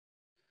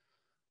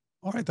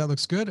All right, that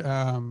looks good.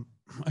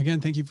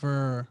 Again, thank you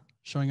for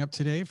showing up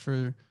today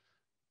for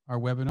our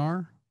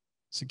webinar,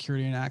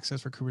 Security and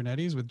Access for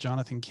Kubernetes with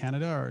Jonathan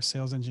Canada, our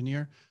sales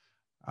engineer.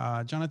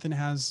 Jonathan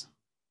has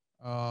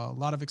a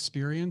lot of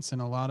experience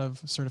and a lot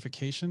of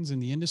certifications in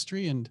the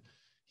industry, and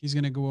he's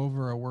going to go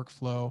over a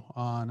workflow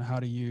on how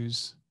to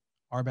use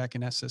RBAC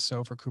and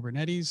SSO for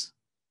Kubernetes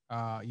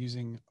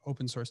using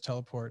open source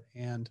teleport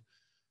and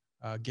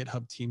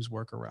GitHub Teams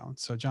workaround.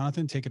 So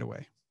Jonathan, take it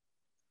away.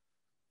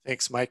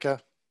 Thanks,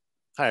 Micah.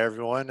 Hi,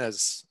 everyone.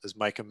 As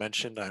Micah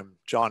mentioned, I'm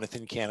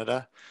Jonathan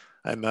Canada.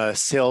 I'm a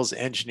sales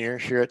engineer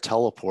here at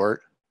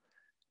Teleport.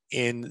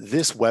 In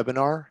this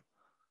webinar,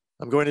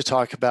 I'm going to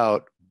talk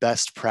about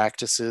best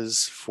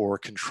practices for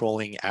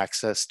controlling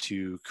access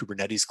to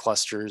Kubernetes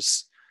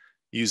clusters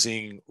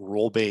using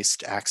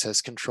role-based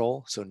access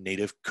control, so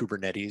native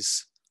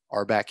Kubernetes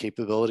RBAC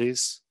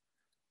capabilities,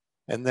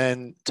 and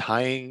then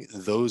tying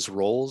those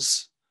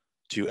roles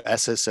to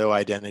SSO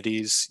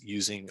identities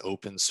using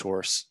open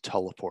source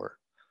Teleport.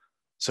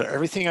 So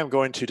everything I'm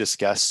going to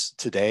discuss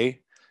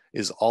today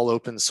is all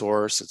open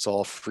source, it's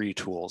all free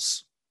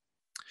tools.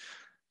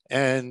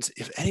 And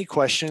if any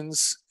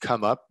questions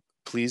come up,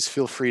 please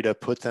feel free to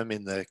put them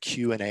in the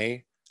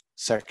Q&A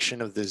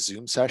section of the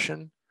Zoom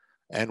session,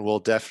 and we'll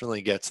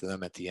definitely get to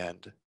them at the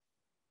end.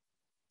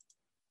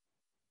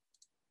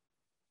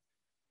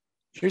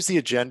 Here's the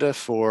agenda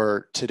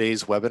for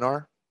today's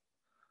webinar.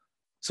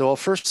 So I'll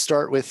first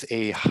start with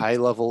a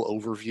high-level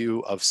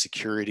overview of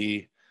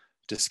security,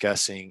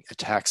 discussing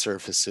attack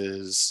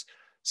surfaces,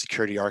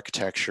 security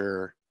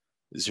architecture,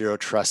 zero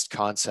trust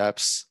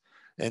concepts,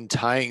 and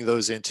tying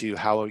those into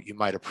how you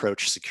might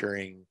approach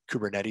securing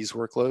Kubernetes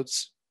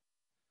workloads.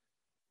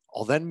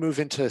 I'll then move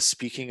into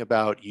speaking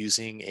about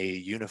using a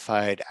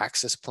unified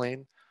access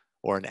plane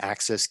or an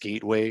access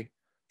gateway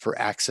for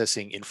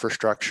accessing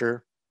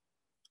infrastructure.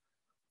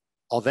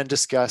 I'll then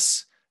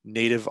discuss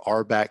native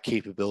RBAC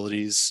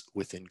capabilities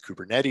within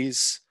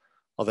Kubernetes.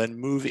 I'll then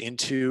move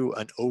into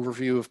an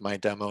overview of my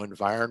demo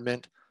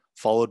environment,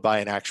 followed by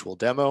an actual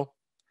demo.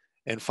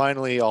 And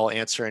finally, I'll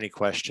answer any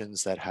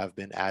questions that have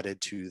been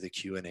added to the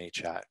Q&A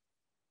chat.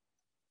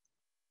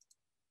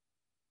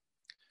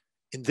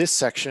 In this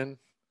section,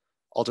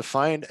 I'll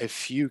define a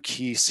few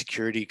key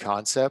security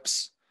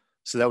concepts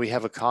so that we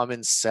have a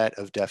common set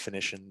of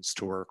definitions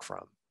to work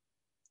from.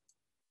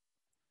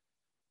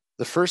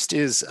 The first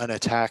is an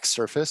attack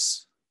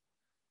surface.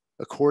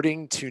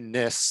 According to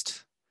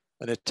NIST,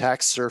 an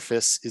attack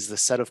surface is the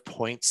set of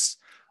points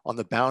on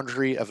the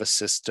boundary of a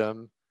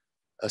system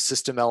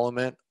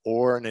element,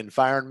 or an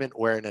environment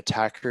where an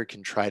attacker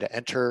can try to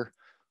enter,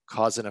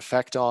 cause an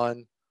effect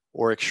on,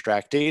 or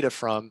extract data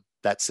from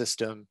that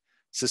system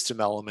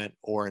element,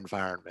 or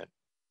environment.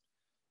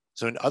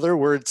 So in other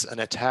words, an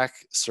attack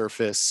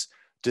surface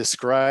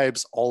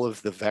describes all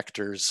of the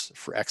vectors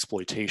for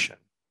exploitation.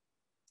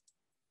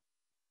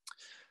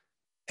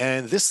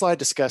 And this slide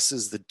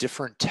discusses the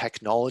different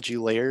technology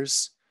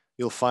layers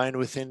you'll find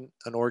within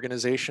an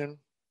organization.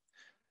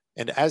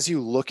 And as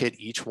you look at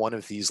each one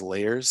of these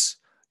layers,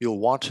 you'll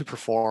want to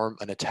perform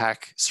an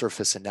attack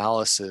surface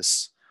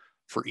analysis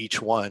for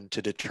each one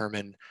to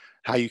determine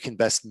how you can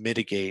best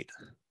mitigate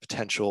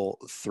potential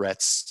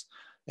threats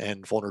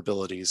and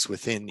vulnerabilities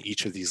within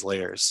each of these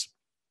layers.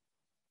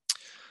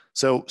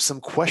 So some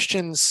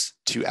questions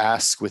to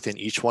ask within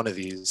each one of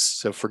these.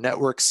 So for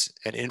networks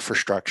and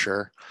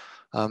infrastructure,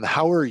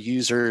 how are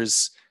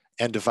users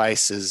and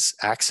devices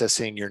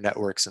accessing your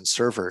networks and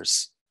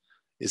servers?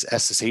 Is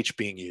SSH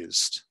being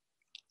used?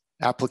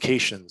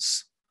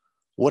 Applications.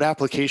 What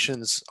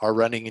applications are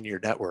running in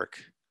your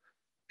network?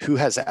 Who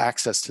has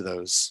access to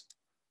those?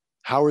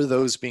 How are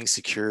those being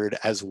secured,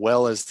 as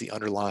well as the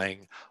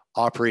underlying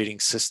operating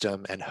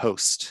system and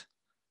host?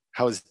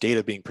 How is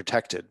data being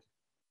protected?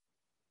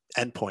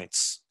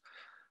 Endpoints.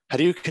 How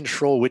do you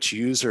control which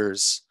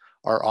users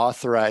are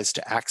authorized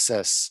to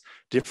access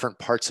different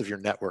parts of your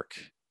network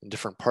and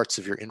different parts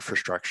of your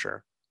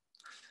infrastructure?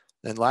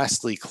 And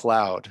lastly,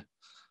 cloud.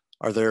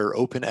 Are there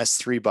open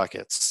S3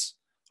 buckets?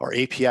 Are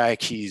API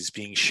keys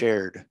being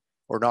shared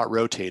or not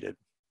rotated?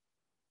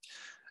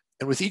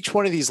 And with each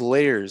one of these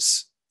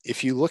layers,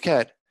 if you look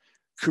at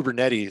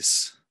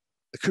Kubernetes,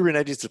 the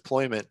Kubernetes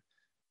deployment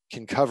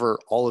can cover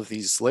all of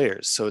these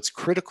layers. So it's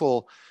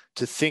critical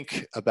to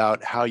think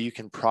about how you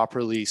can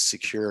properly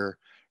secure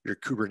your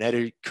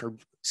Kubernetes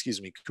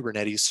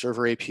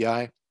server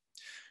API,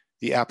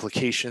 the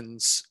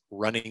applications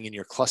running in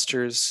your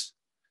clusters,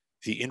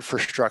 the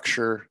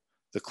infrastructure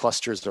the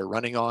clusters are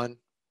running on,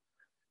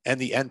 and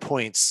the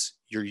endpoints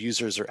your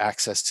users are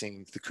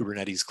accessing the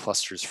Kubernetes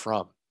clusters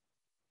from.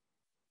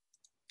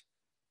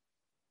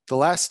 The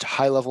last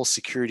high-level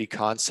security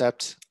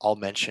concept I'll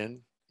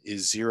mention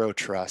is zero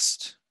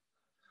trust.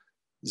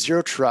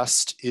 Zero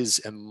trust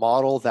is a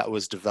model that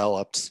was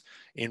developed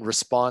in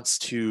response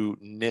to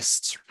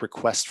NIST's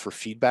request for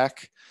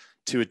feedback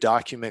to a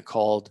document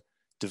called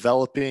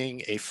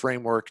Developing a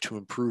Framework to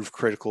Improve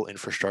Critical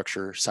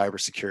Infrastructure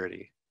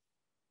Cybersecurity.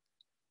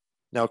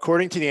 Now,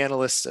 according to the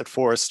analysts at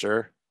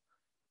Forrester,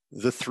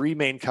 the three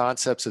main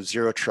concepts of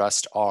zero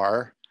trust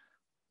are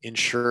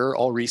ensure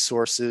all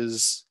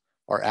resources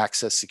are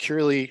accessed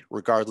securely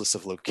regardless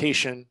of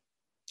location,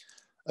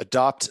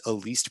 adopt a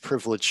least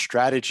privilege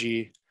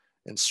strategy,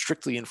 and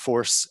strictly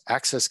enforce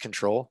access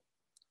control.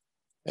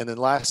 And then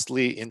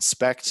lastly,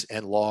 inspect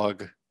and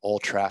log all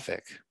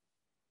traffic.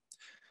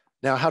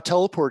 Now, how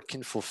Teleport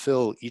can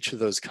fulfill each of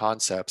those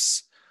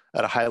concepts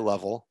at a high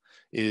level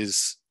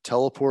is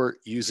Teleport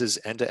uses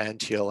end-to-end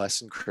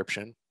TLS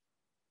encryption.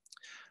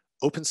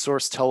 Open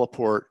source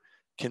Teleport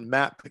can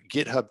map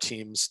GitHub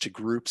teams to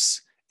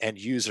groups and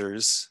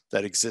users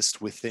that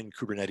exist within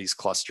Kubernetes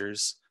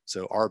clusters,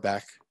 so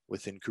RBAC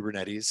within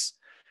Kubernetes.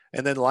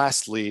 And then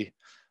lastly,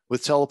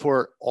 with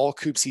Teleport, all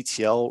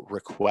kubectl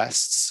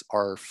requests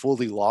are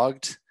fully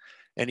logged,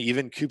 and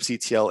even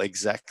kubectl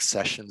exec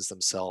sessions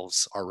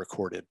themselves are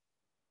recorded.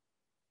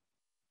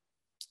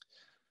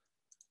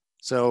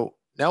 So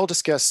now we'll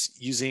discuss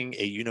using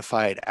a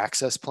unified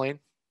access plane.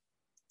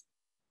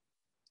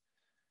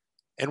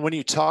 And when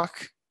you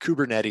talk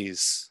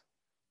Kubernetes,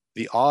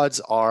 the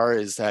odds are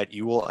is that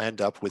you will end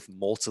up with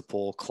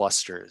multiple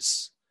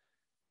clusters.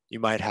 You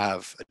might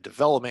have a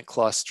development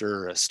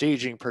cluster, a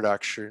staging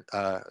cluster,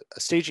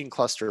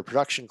 a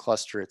production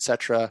cluster,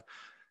 etc.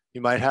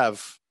 You might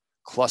have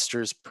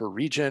clusters per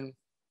region.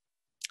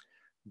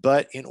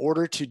 But in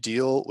order to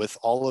deal with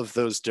all of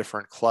those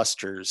different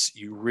clusters,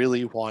 you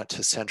really want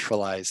to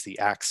centralize the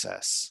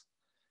access.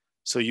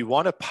 So you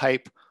want to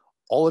pipe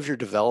all of your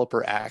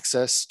developer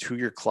access to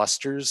your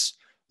clusters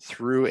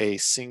through a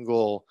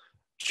single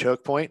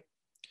choke point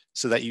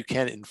so that you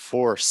can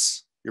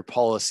enforce your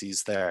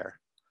policies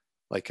there,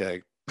 like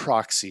a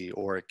proxy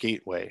or a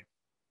gateway.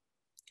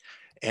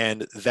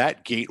 And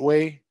that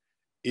gateway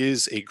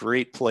is a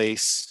great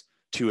place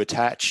to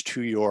attach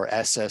to your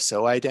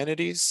SSO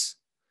identities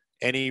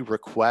any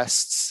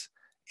requests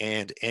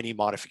and any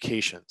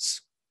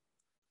modifications.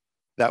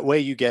 That way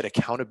you get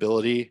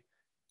accountability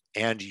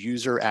and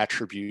user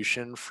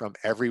attribution from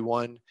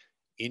everyone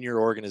in your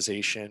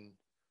organization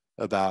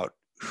about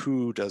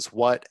who does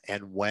what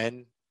and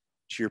when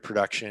to your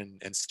production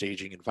and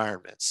staging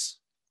environments.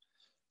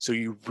 So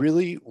you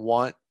really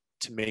want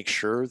to make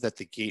sure that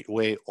the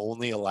gateway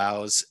only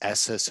allows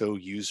SSO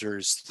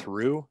users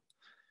through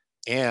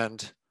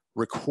and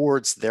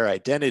records their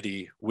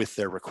identity with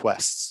their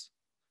requests.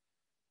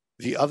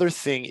 The other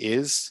thing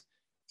is,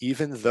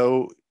 even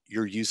though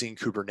you're using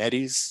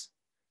Kubernetes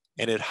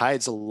and it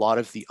hides a lot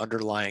of the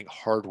underlying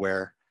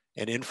hardware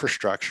and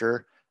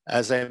infrastructure,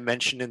 as I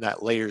mentioned in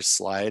that layers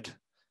slide,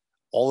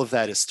 all of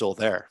that is still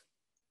there.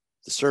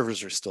 The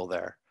servers are still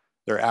there.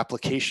 There are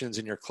applications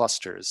in your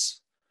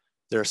clusters.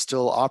 There are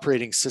still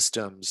operating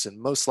systems,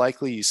 and most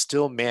likely you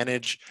still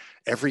manage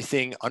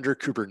everything under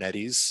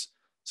Kubernetes.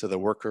 So the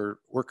worker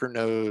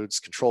nodes,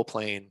 control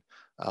plane,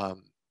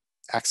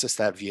 access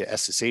that via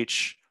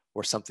SSH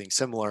or something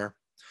similar.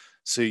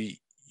 So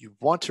you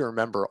want to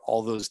remember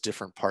all those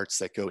different parts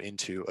that go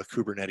into a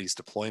Kubernetes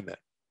deployment.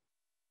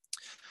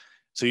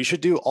 So you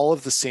should do all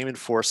of the same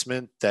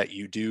enforcement that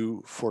you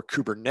do for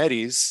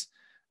Kubernetes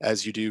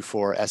as you do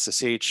for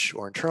SSH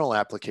or internal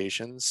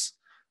applications.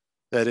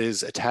 That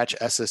is, attach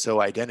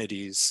SSO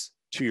identities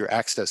to your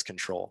access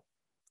control.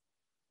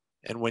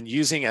 And when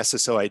using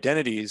SSO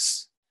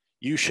identities,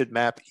 you should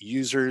map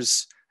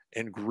users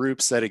and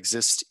groups that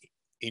exist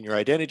in your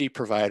identity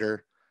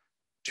provider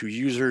to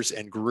users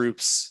and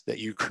groups that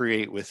you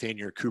create within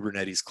your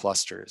Kubernetes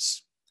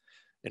clusters.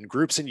 And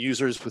groups and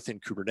users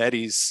within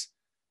Kubernetes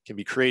can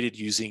be created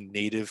using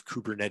native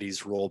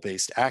Kubernetes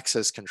role-based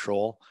access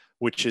control,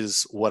 which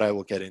is what I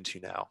will get into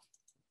now.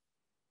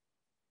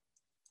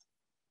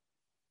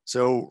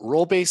 So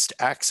role-based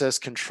access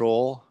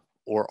control,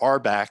 or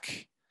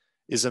RBAC,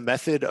 is a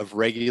method of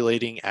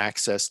regulating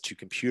access to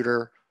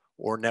computer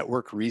or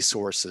network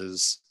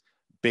resources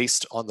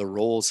based on the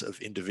roles of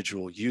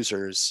individual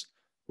users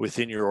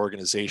within your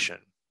organization.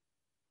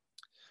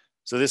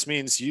 So this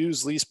means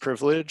use least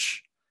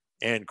privilege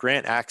and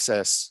grant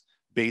access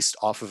based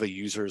off of a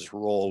user's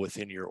role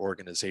within your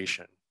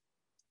organization.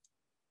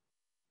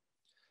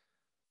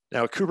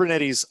 Now, a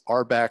Kubernetes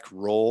RBAC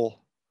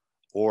role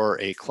or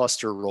a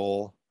cluster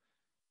role,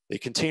 they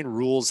contain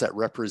rules that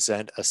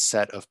represent a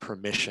set of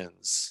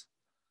permissions.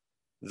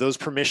 Those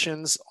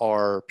permissions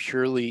are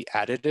purely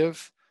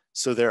additive,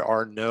 so there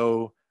are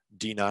no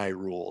deny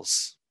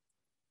rules.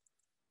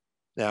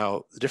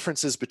 Now, the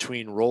differences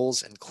between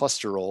roles and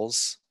cluster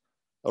roles,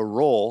 a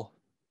role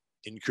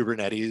in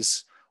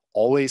Kubernetes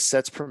always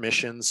sets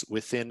permissions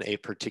within a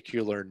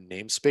particular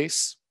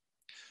namespace.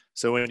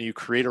 So when you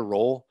create a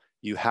role,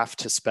 you have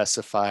to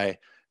specify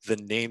the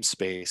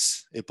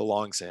namespace it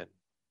belongs in.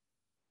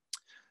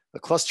 A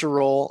cluster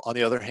role, on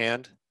the other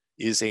hand,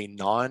 is a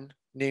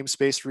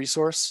non-namespace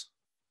resource.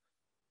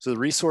 So the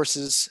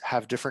resources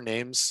have different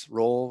names,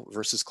 role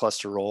versus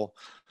cluster role,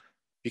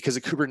 because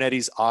a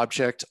Kubernetes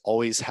object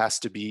always has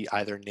to be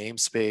either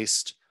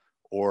namespaced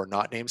or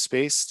not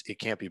namespaced. It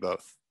can't be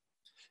both.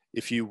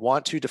 If you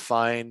want to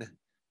define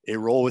a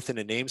role within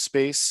a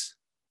namespace,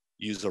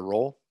 use a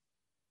role.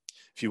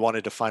 If you want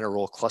to define a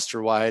role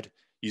cluster-wide,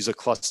 use a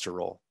cluster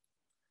role.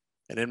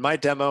 And in my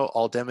demo,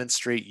 I'll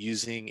demonstrate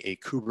using a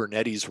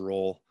Kubernetes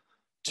role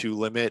to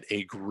limit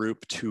a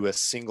group to a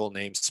single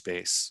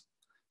namespace.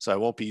 So I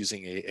won't be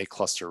using a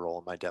cluster role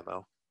in my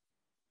demo.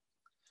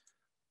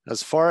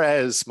 As far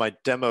as my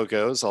demo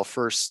goes, I'll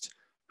first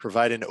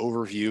provide an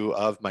overview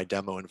of my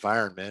demo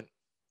environment.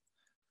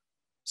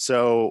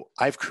 So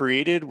I've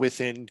created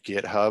within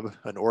GitHub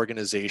an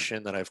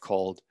organization that I've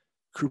called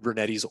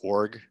Kubernetes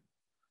org.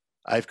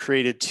 I've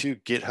created 2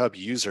 GitHub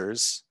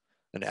users,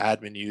 an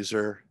admin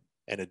user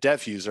and a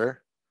dev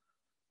user.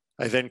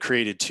 I then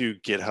created 2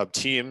 GitHub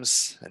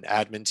teams, an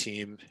admin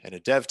team and a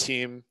dev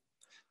team.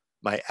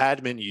 My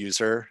admin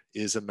user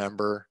is a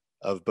member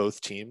of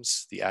both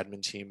teams, the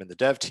admin team and the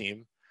dev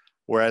team,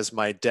 whereas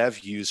my dev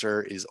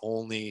user is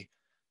only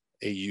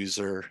a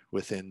user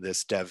within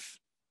this dev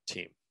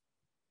team.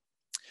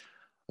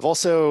 I've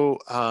also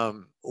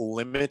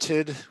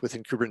limited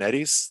within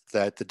Kubernetes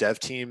that the dev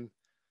team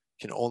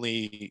can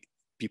only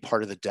be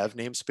part of the dev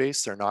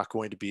namespace. They're not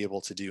going to be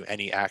able to do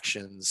any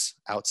actions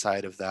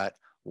outside of that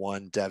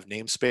one dev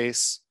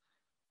namespace.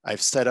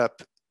 I've set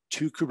up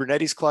 2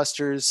 Kubernetes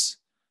clusters,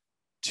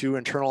 2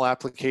 internal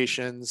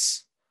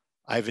applications.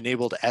 I've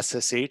enabled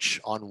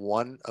SSH on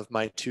one of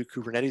my 2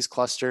 Kubernetes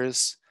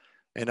clusters,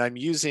 and I'm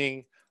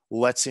using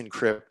Let's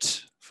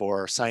Encrypt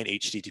for sign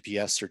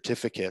HTTPS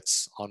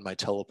certificates on my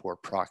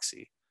teleport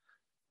proxy.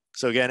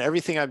 So again,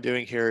 everything I'm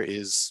doing here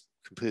is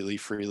completely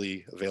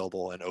freely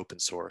available and open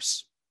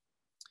source.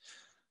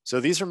 So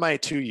these are my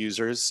 2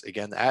 users.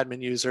 Again, the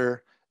admin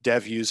user,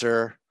 dev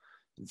user.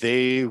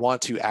 They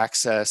want to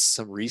access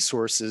some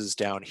resources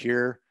down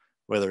here,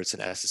 whether it's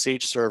an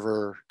SSH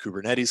server,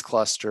 Kubernetes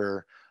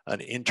cluster, an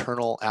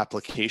internal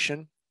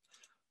application.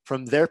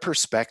 From their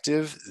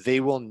perspective, they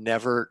will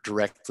never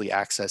directly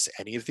access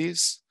any of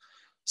these.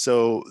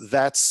 So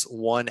that's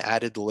one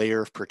added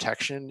layer of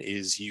protection,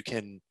 is you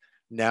can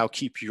now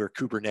keep your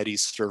Kubernetes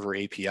server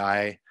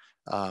API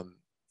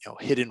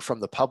hidden from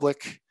the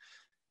public.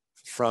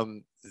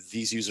 From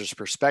these users'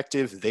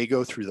 perspective, they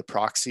go through the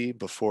proxy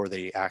before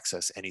they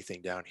access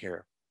anything down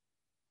here.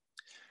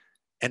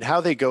 And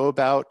how they go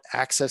about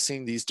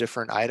accessing these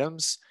different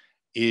items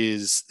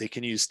is they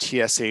can use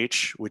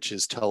TSH, which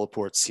is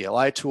Teleport's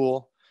CLI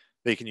tool.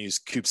 They can use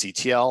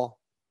kubectl,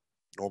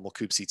 normal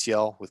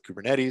kubectl with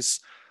Kubernetes,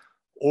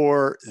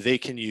 or they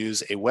can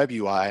use a web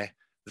UI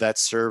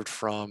that's served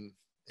from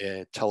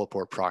a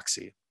Teleport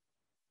proxy.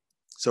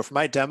 So for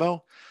my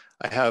demo,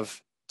 I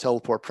have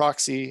Teleport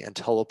proxy and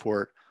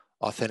Teleport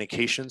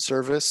authentication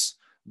service,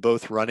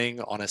 both running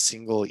on a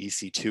single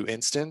EC2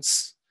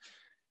 instance.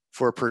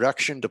 For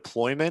production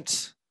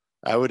deployment,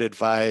 I would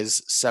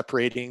advise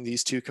separating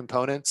these 2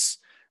 components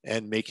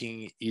and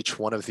making each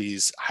one of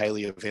these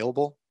highly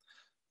available.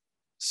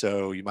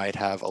 So you might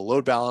have a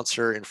load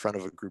balancer in front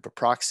of a group of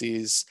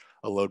proxies,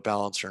 a load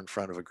balancer in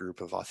front of a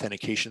group of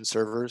authentication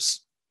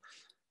servers.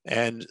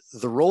 And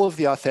the role of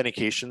the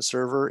authentication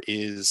server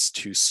is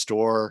to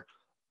store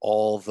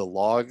all the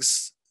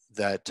logs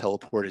that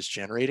Teleport is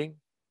generating.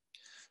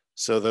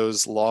 So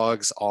those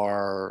logs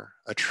are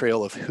a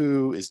trail of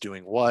who is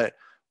doing what,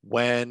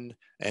 when,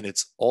 and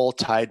it's all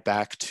tied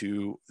back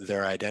to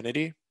their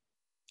identity.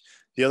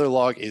 The other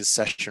log is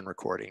session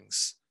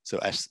recordings. So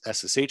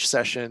SSH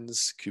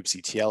sessions,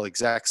 kubectl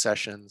exec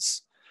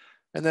sessions,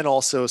 and then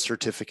also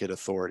certificate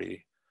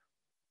authority.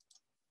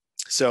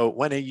 So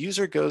when a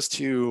user goes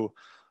to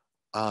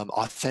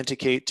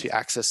authenticate to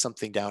access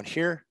something down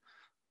here,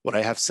 what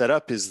I have set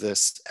up is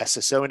this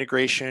SSO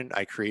integration.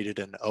 I created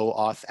an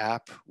OAuth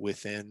app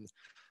within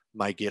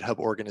my GitHub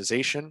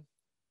organization.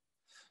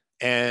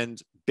 And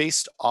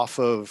based off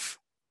of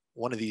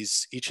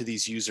each of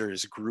these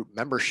users' group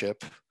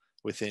membership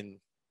within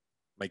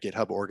my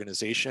GitHub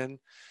organization,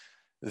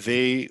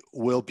 they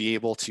will be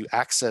able to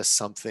access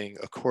something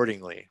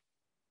accordingly.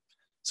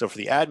 So for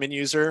the admin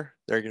user,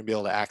 they're going to be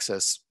able to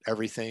access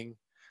everything.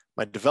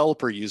 My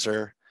developer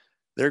user,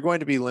 they're going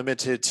to be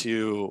limited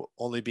to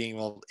only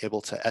being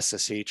able to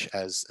SSH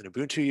as an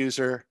Ubuntu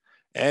user,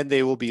 and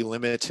they will be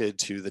limited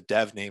to the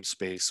dev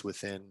namespace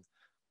within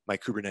my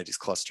Kubernetes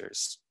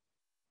clusters.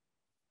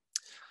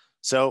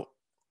 So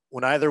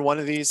when either one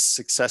of these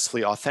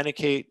successfully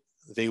authenticate,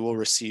 they will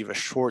receive a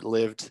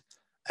short-lived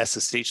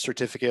SSH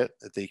certificate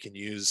that they can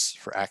use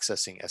for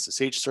accessing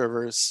SSH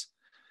servers.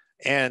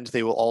 And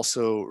they will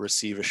also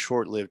receive a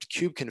short-lived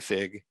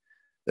kubeconfig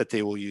that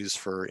they will use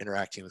for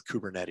interacting with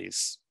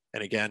Kubernetes.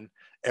 And again,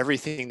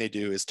 everything they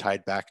do is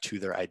tied back to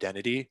their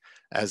identity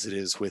as it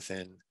is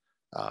within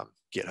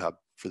GitHub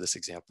for this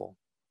example.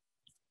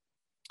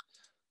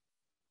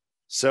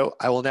 So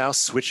I will now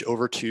switch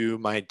over to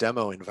my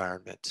demo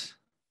environment.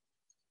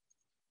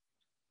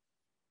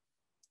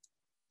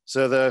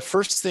 So the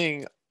first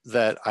thing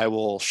that I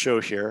will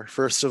show here,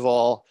 first of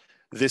all,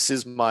 this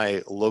is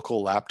my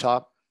local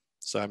laptop.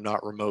 So I'm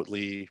not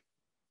remotely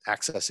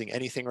accessing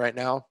anything right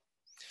now.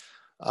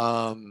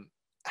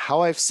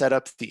 How I've set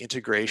up the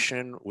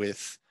integration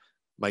with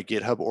my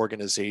GitHub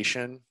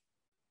organization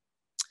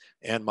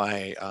and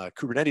my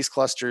Kubernetes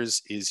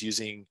clusters is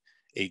using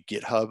a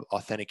GitHub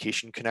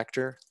authentication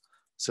connector.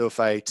 So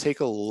if I take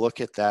a look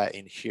at that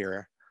in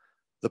here,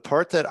 the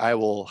part that I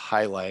will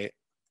highlight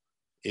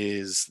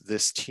is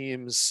this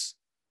teams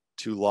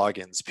to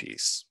logins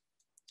piece.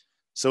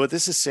 So what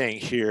this is saying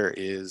here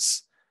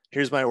is,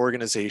 here's my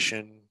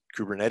organization,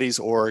 Kubernetes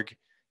org.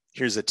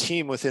 Here's a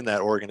team within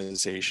that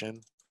organization.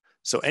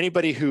 So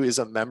anybody who is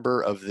a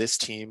member of this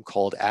team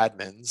called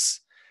admins,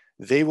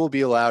 they will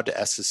be allowed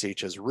to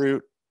SSH as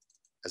root,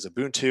 as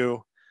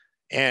Ubuntu,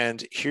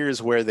 and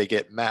here's where they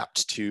get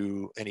mapped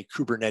to any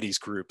Kubernetes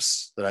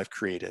groups that I've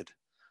created.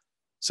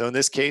 So in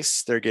this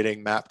case, they're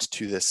getting mapped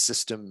to this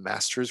system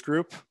masters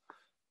group,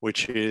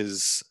 which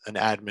is an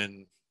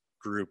admin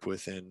group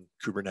within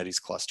Kubernetes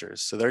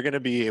clusters. So they're going to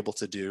be able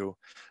to do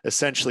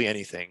essentially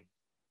anything.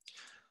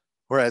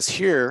 Whereas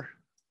here,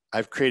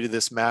 I've created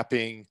this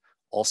mapping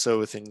also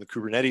within the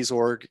Kubernetes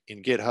org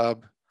in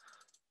GitHub.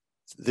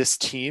 This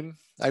team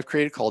I've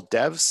created called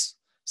devs,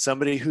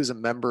 somebody who's a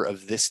member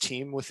of this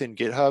team within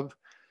GitHub,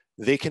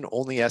 they can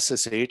only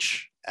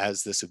SSH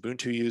as this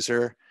Ubuntu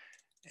user,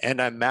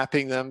 and I'm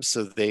mapping them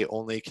so they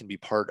only can be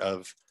part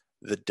of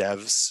the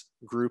devs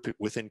group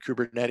within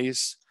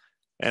Kubernetes.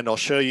 And I'll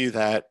show you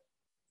that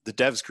the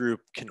devs group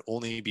can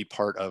only be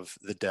part of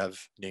the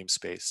dev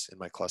namespace in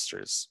my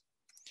clusters.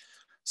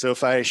 So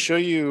if I show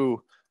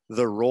you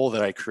the role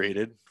that I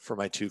created for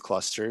my two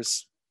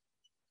clusters,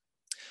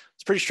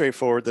 it's pretty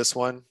straightforward, this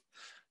one.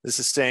 This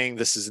is saying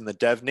this is in the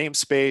dev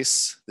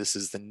namespace, this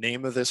is the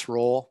name of this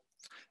role,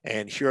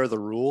 and here are the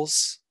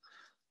rules.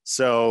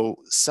 So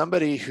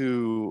somebody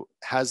who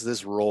has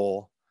this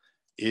role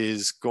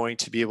is going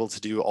to be able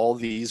to do all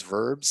these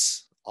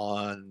verbs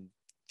on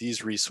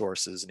these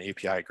resources and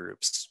API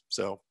groups.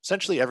 So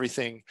essentially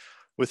everything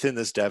within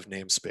this dev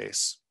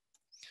namespace.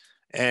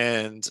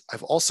 And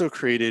I've also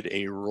created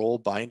a role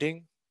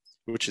binding,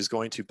 which is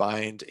going to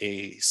bind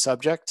a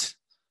subject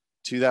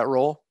to that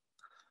role.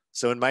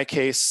 So in my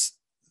case,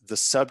 the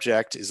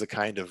subject is a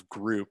kind of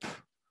group,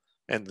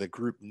 and the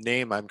group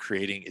name I'm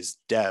creating is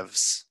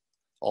devs,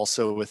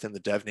 also within the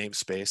dev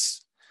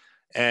namespace.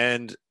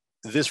 And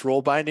this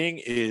role binding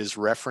is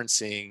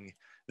referencing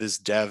this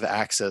dev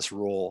access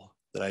role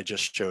that I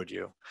just showed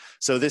you.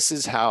 So this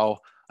is how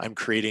I'm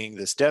creating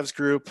this devs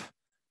group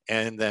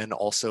and then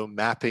also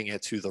mapping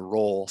it to the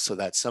role so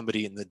that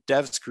somebody in the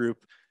devs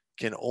group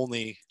can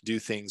only do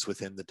things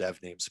within the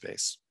dev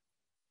namespace.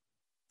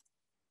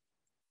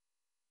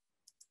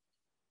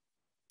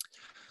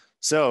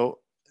 So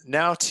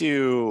now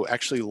to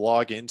actually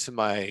log into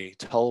my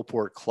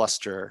teleport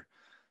cluster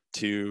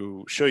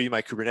to show you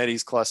my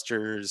Kubernetes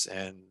clusters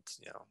and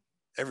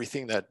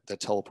everything that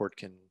teleport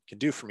can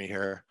do for me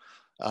here,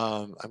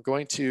 I'm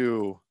going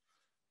to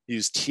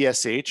use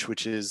TSH,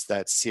 which is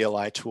that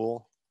CLI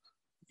tool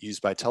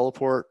used by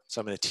teleport.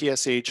 So I'm going to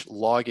TSH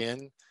log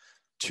in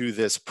to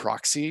this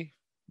proxy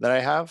that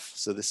I have.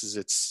 So this is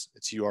its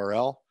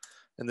URL,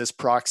 and this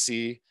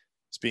proxy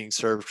is being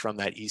served from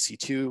that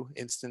EC2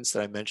 instance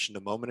that I mentioned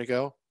a moment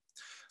ago.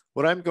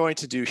 What I'm going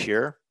to do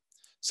here,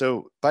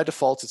 so by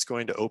default, it's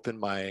going to open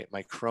my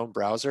Chrome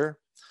browser,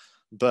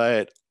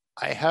 but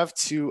I have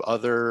two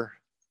other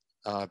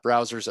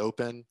browsers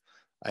open.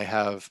 I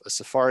have a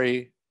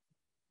Safari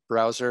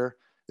browser.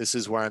 This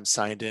is where I'm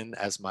signed in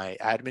as my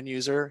admin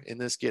user in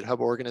this GitHub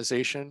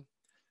organization.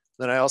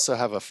 Then I also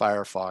have a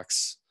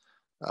Firefox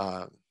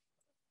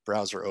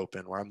browser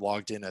open where I'm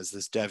logged in as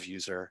this dev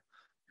user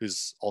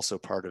who's also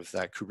part of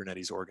that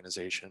Kubernetes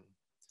organization.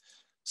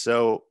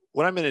 So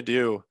what I'm going to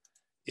do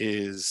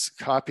is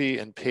copy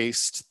and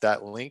paste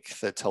that link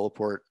that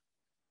teleport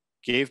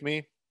gave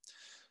me.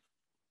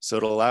 So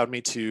it allowed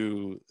me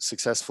to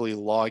successfully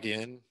log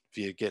in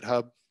via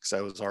GitHub because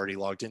I was already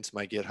logged into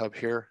my GitHub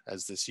here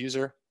as this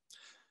user.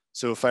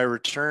 So if I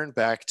return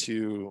back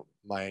to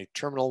my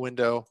terminal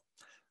window,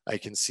 I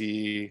can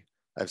see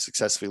I've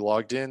successfully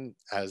logged in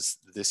as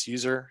this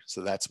user.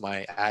 So that's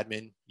my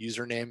admin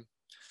username.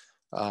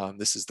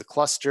 This is the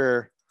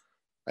cluster.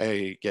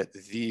 I get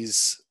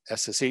these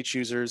SSH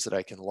users that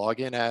I can log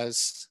in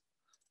as.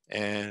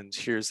 And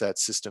here's that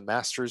system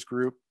masters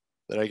group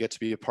that I get to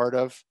be a part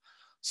of.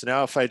 So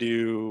now if I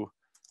do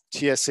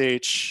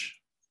TSH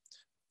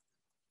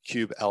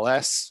kube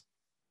ls,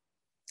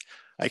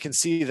 I can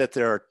see that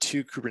there are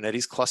two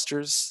Kubernetes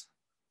clusters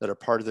that are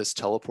part of this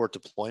teleport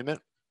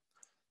deployment.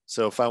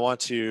 So if I want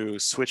to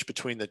switch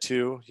between the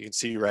two, you can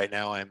see right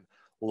now I'm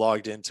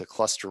logged into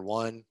cluster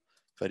 1.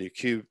 If I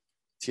do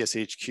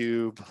TSH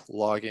kube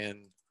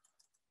login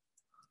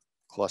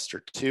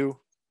cluster 2,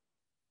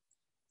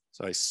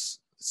 so it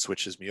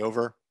switches me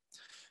over.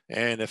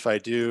 And if I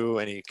do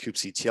any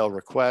kubectl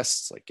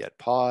requests like get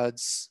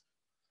pods,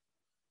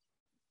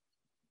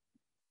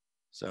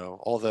 so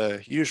all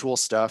the usual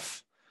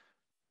stuff.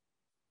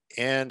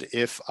 And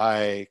if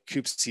I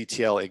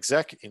kubectl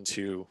exec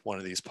into one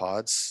of these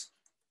pods,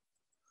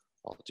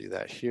 I'll do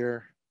that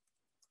here.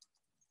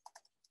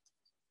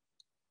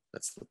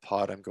 That's the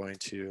pod I'm going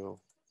to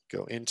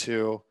go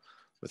into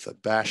with a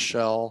bash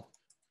shell.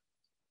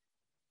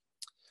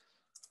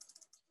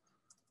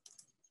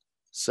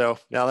 So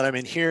now that I'm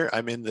in here,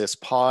 I'm in this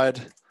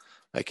pod.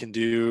 I can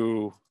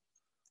do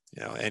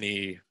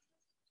any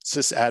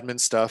sysadmin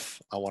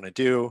stuff I want to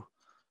do.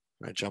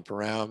 I jump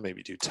around,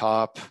 maybe do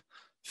top,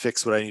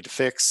 fix what I need to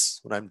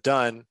fix. When I'm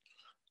done,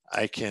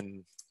 I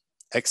can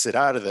exit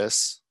out of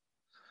this.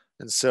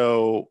 And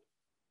so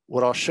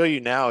what I'll show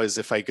you now is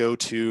if I go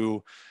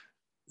to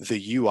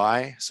the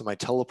UI, so my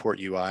teleport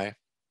UI,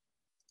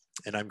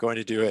 and I'm going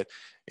to do it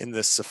in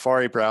the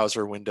Safari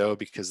browser window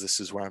because this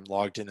is where I'm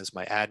logged in as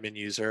my admin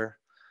user.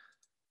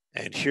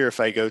 And here, if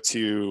I go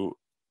to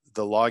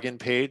the login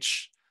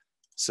page,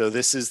 so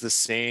this is the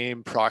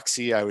same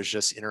proxy I was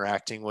just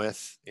interacting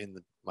with in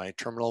my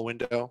terminal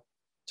window,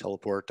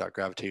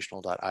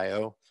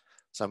 teleport.gravitational.io.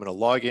 So I'm going to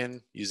log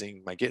in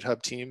using my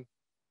GitHub team.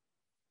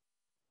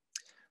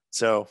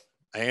 So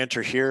I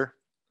enter here.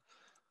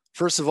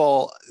 First of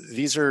all,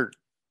 these are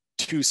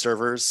two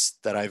servers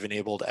that I've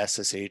enabled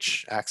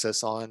SSH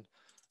access on.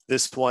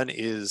 This one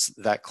is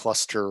that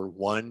cluster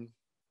 1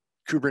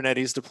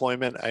 Kubernetes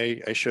deployment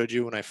I showed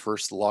you when I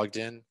first logged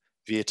in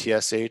via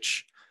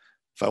TSH.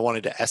 If I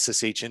wanted to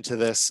SSH into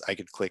this, I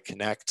could click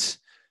connect,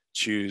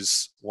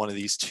 choose one of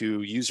these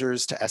two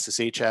users to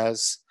SSH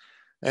as.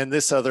 And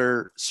this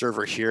other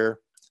server here,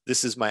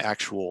 this is my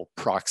actual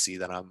proxy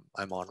that I'm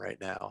on right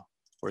now,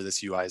 where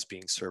this UI is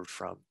being served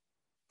from.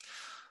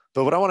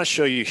 But what I want to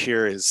show you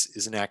here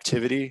is an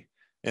activity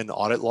and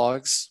audit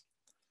logs.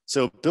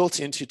 So built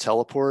into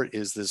Teleport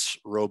is this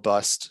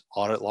robust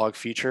audit log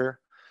feature.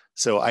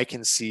 So I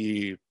can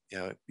see,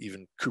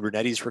 even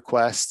Kubernetes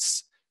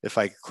requests if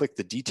I click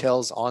the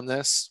details on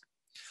this.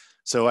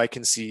 So I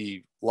can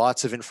see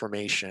lots of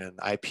information,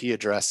 IP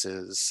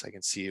addresses. I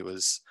can see it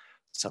was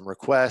some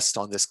request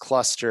on this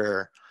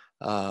cluster.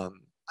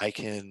 I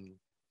can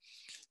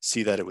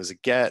see that it was a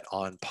get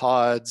on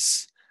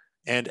pods.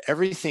 And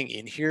everything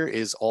in here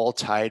is all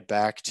tied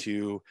back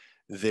to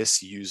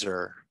this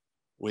user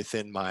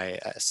within my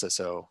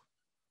SSO,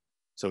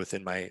 so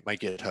within my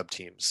GitHub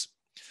teams.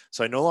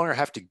 So I no longer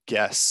have to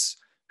guess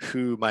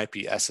who might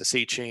be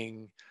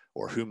SSHing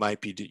or who might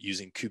be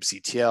using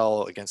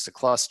kubectl against a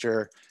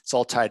cluster. It's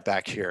all tied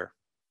back here.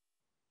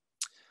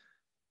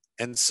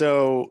 And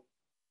so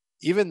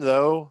even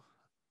though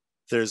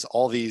there's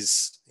all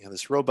these,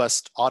 this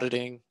robust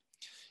auditing,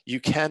 you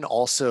can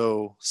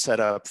also set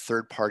up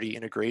third-party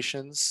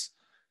integrations.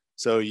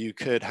 So you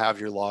could have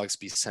your logs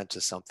be sent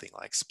to something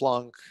like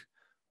Splunk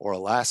or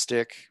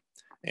Elastic.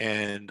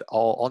 And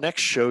I'll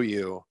next show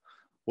you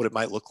what it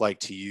might look like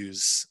to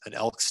use an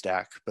elk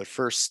stack. But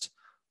first,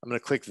 I'm going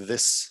to click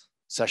this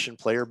session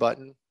player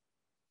button.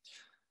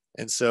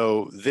 And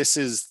so this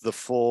is the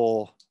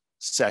full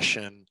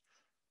session.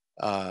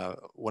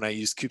 When I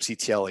used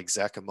kubectl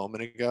exec a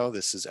moment ago,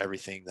 this is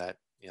everything that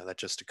that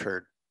just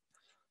occurred.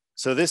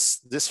 So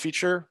this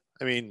feature,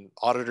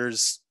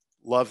 auditors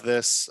love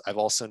this. I've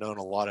also known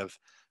a lot of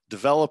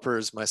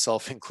developers,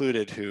 myself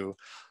included, who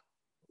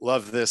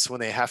love this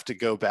when they have to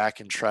go back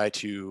and try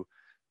to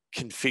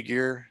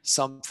configure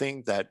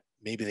something that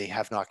maybe they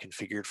have not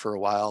configured for a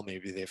while.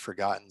 Maybe they've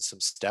forgotten some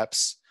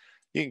steps.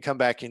 You can come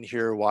back in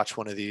here, watch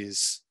one of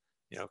these,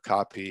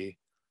 copy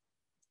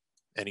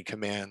any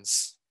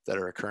commands that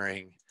are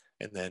occurring,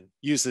 and then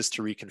use this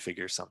to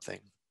reconfigure something.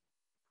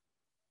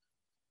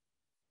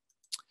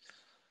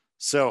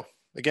 So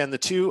again, the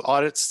two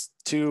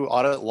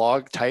audit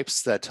log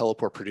types that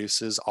Teleport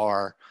produces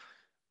are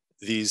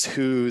these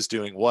who's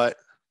doing what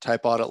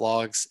type audit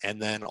logs, and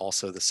then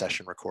also the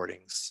session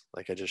recordings,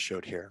 like I just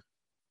showed here.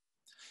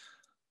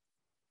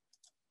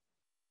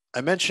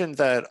 I mentioned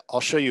that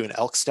I'll show you an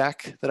elk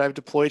stack that I've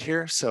deployed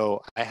here.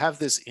 So I have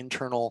this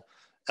internal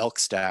elk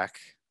stack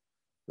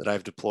that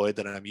I've deployed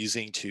that I'm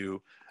using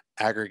to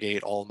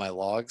aggregate all of my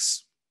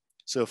logs.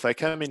 So if I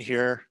come in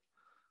here,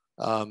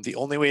 the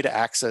only way to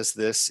access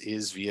this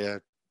is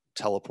via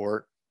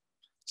Teleport.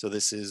 So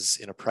this is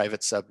in a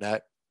private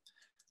subnet.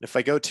 If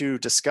I go to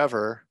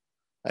Discover,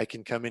 I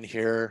can come in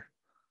here,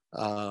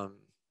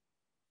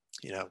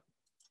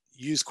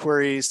 use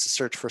queries to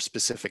search for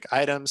specific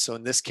items. So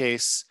in this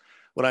case,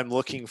 what I'm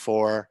looking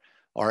for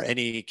are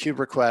any kube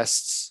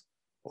requests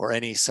or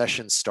any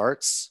session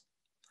starts.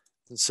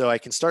 And so I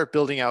can start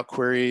building out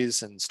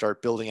queries and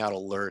start building out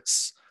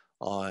alerts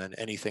on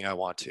anything I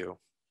want to.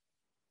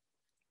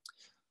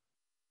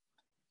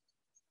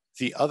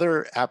 The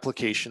other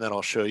application that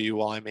I'll show you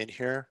while I'm in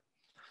here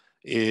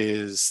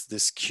is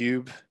this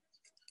kube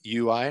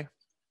UI.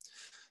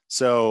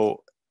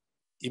 So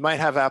you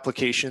might have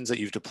applications that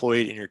you've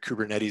deployed in your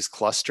Kubernetes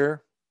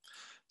cluster.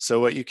 So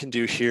what you can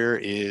do here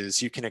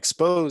is you can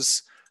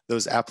expose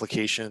those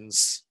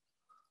applications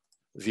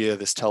via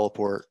this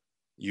Teleport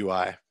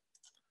UI.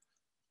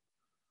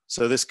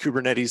 So this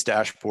Kubernetes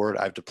dashboard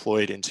I've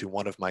deployed into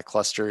one of my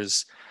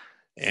clusters,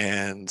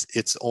 and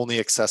it's only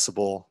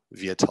accessible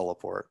via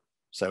Teleport.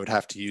 So I would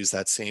have to use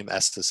that same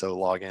SSO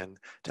login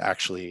to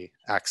actually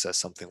access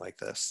something like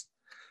this.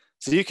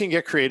 So you can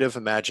get creative,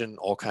 imagine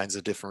all kinds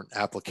of different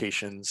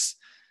applications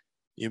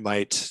you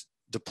might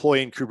deploy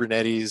in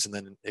Kubernetes and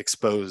then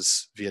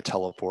expose via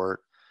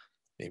Teleport,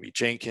 maybe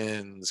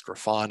Jenkins,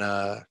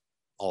 Grafana,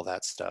 all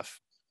that stuff.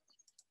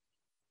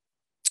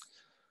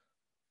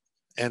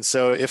 And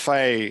so if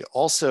I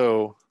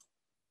also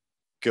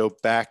go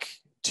back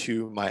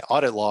to my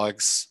audit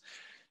logs,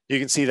 you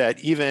can see that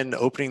even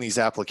opening these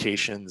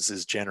applications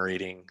is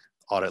generating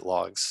audit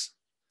logs.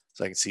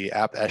 So I can see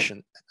app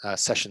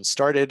session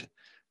started.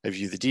 I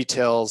view the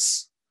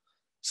details.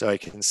 So I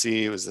can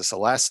see it was this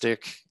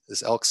Elastic,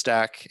 this Elk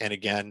stack, and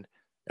again,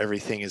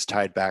 everything is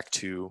tied back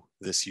to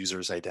this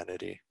user's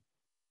identity.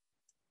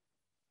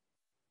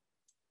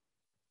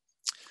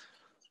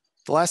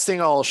 The last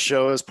thing I'll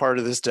show as part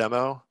of this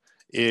demo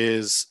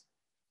is,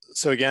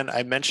 so again,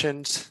 I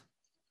mentioned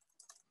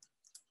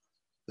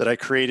that I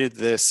created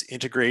this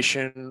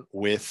integration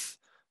with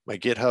my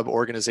GitHub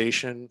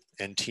organization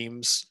and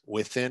teams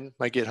within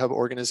my GitHub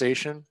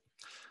organization.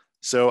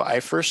 So I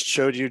first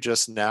showed you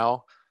just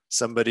now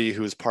somebody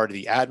who is part of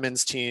the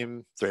admins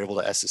team. They're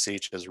able to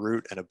SSH as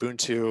root and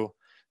Ubuntu.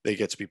 They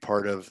get to be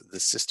part of the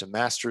system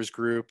masters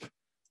group.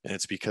 And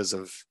it's because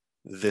of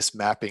this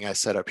mapping I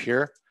set up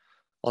here.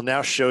 I'll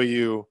now show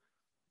you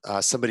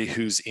somebody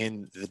who's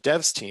in the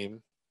devs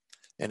team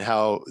and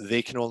how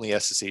they can only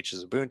SSH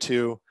as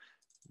Ubuntu.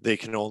 They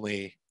can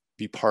only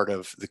be part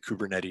of the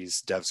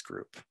Kubernetes devs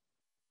group.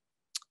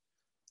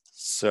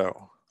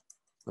 So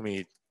let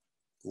me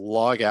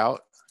log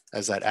out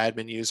as that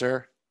admin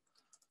user.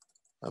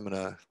 I'm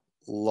gonna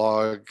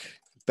log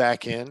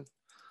back in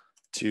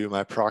to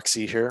my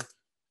proxy here.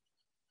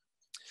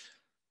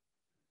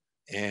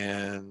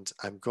 And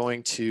I'm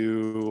going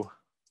to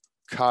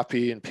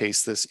copy and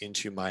paste this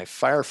into my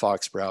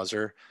Firefox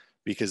browser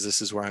because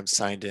this is where I'm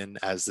signed in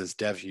as this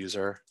dev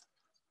user.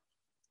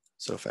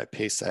 So if I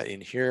paste that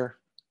in here,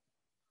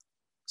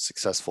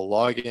 successful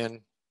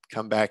login,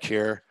 come back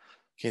here,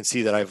 you can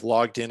see that I've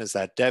logged in as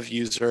that dev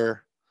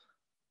user.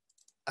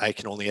 I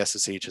can only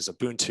SSH as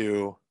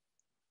Ubuntu.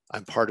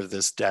 I'm part of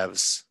this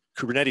devs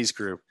Kubernetes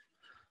group.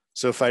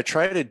 So if I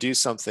try to do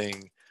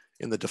something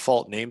in the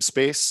default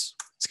namespace,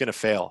 it's going to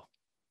fail.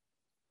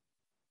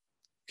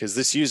 Because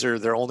this user,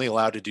 they're only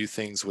allowed to do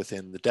things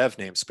within the dev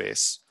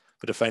namespace.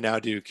 But if I now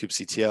do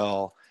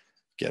kubectl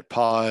get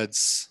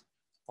pods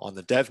on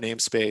the dev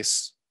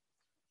namespace,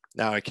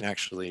 now I can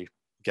actually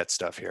get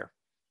stuff here.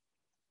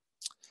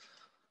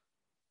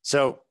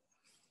 So to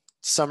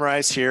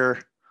summarize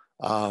here,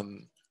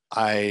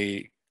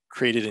 I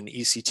created an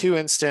EC2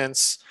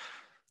 instance,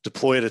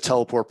 deployed a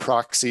teleport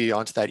proxy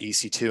onto that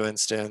EC2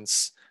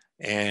 instance,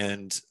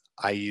 and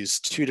I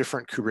used 2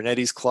 different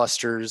Kubernetes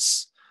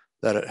clusters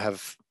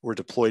that were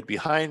deployed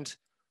behind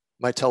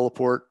my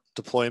teleport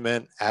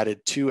deployment,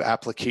 added 2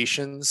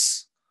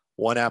 applications.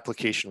 One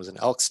application was an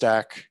Elk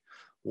stack.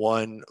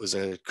 One was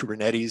a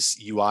Kubernetes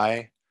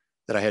UI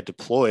that I had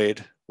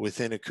deployed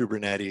within a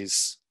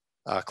Kubernetes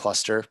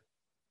cluster.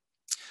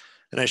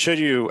 And I showed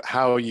you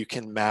how you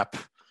can map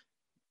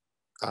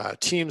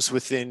teams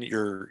within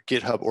your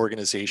GitHub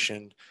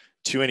organization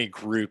to any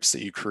groups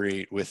that you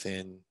create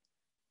within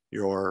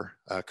your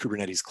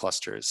Kubernetes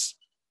clusters.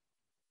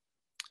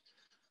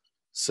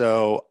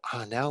 So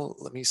now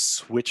let me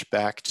switch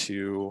back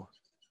to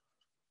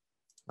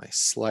my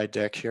slide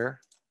deck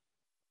here.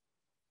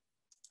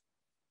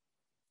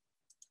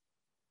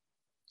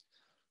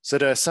 So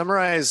to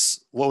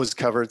summarize what was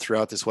covered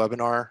throughout this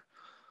webinar,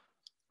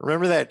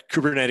 remember that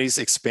Kubernetes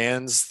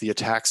expands the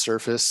attack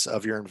surface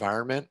of your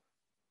environment.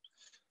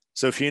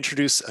 So if you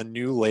introduce a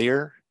new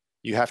layer,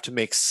 you have to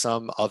make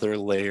some other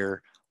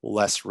layer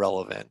less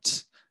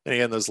relevant. And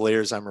again, those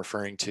layers I'm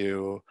referring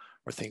to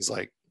are things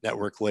like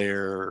network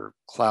layer,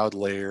 cloud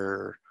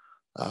layer,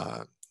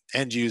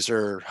 end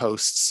user,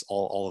 hosts,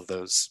 all of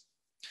those.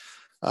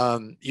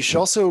 You should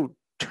also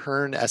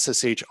turn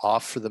SSH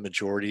off for the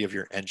majority of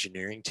your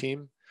engineering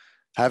team.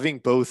 Having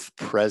both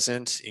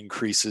present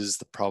increases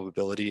the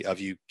probability of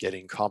you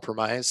getting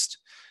compromised.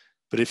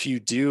 But if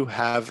you do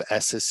have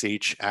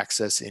SSH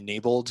access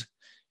enabled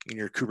in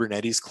your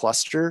Kubernetes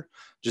cluster,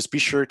 just be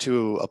sure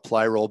to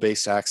apply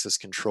role-based access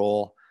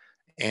control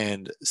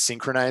and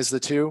synchronize the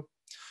two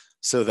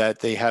so that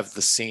they have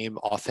the same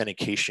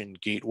authentication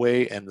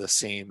gateway and the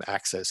same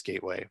access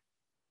gateway.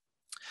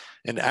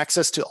 And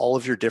access to all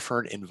of your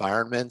different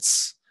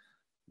environments,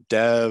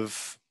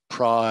 dev,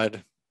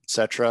 prod,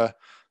 etc.,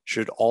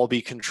 should all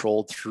be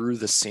controlled through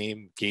the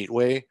same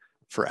gateway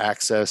for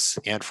access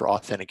and for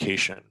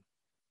authentication.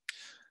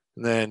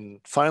 And then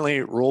finally,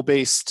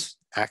 role-based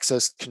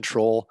access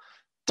control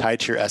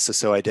tied to your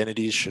SSO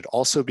identities should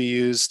also be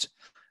used,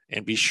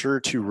 and be sure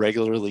to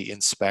regularly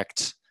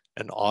inspect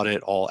and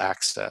audit all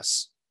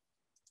access.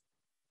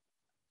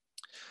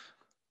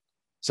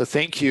 So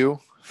thank you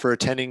for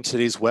attending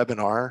today's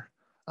webinar.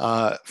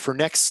 For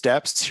next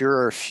steps, here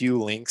are a few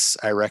links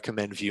I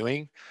recommend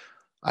viewing.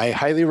 I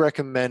highly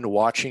recommend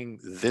watching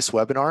this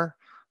webinar,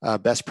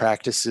 Best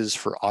Practices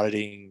for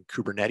Auditing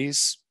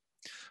Kubernetes.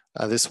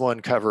 This one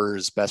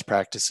covers best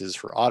practices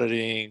for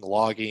auditing,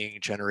 logging,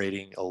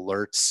 generating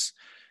alerts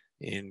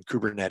in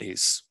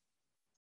Kubernetes.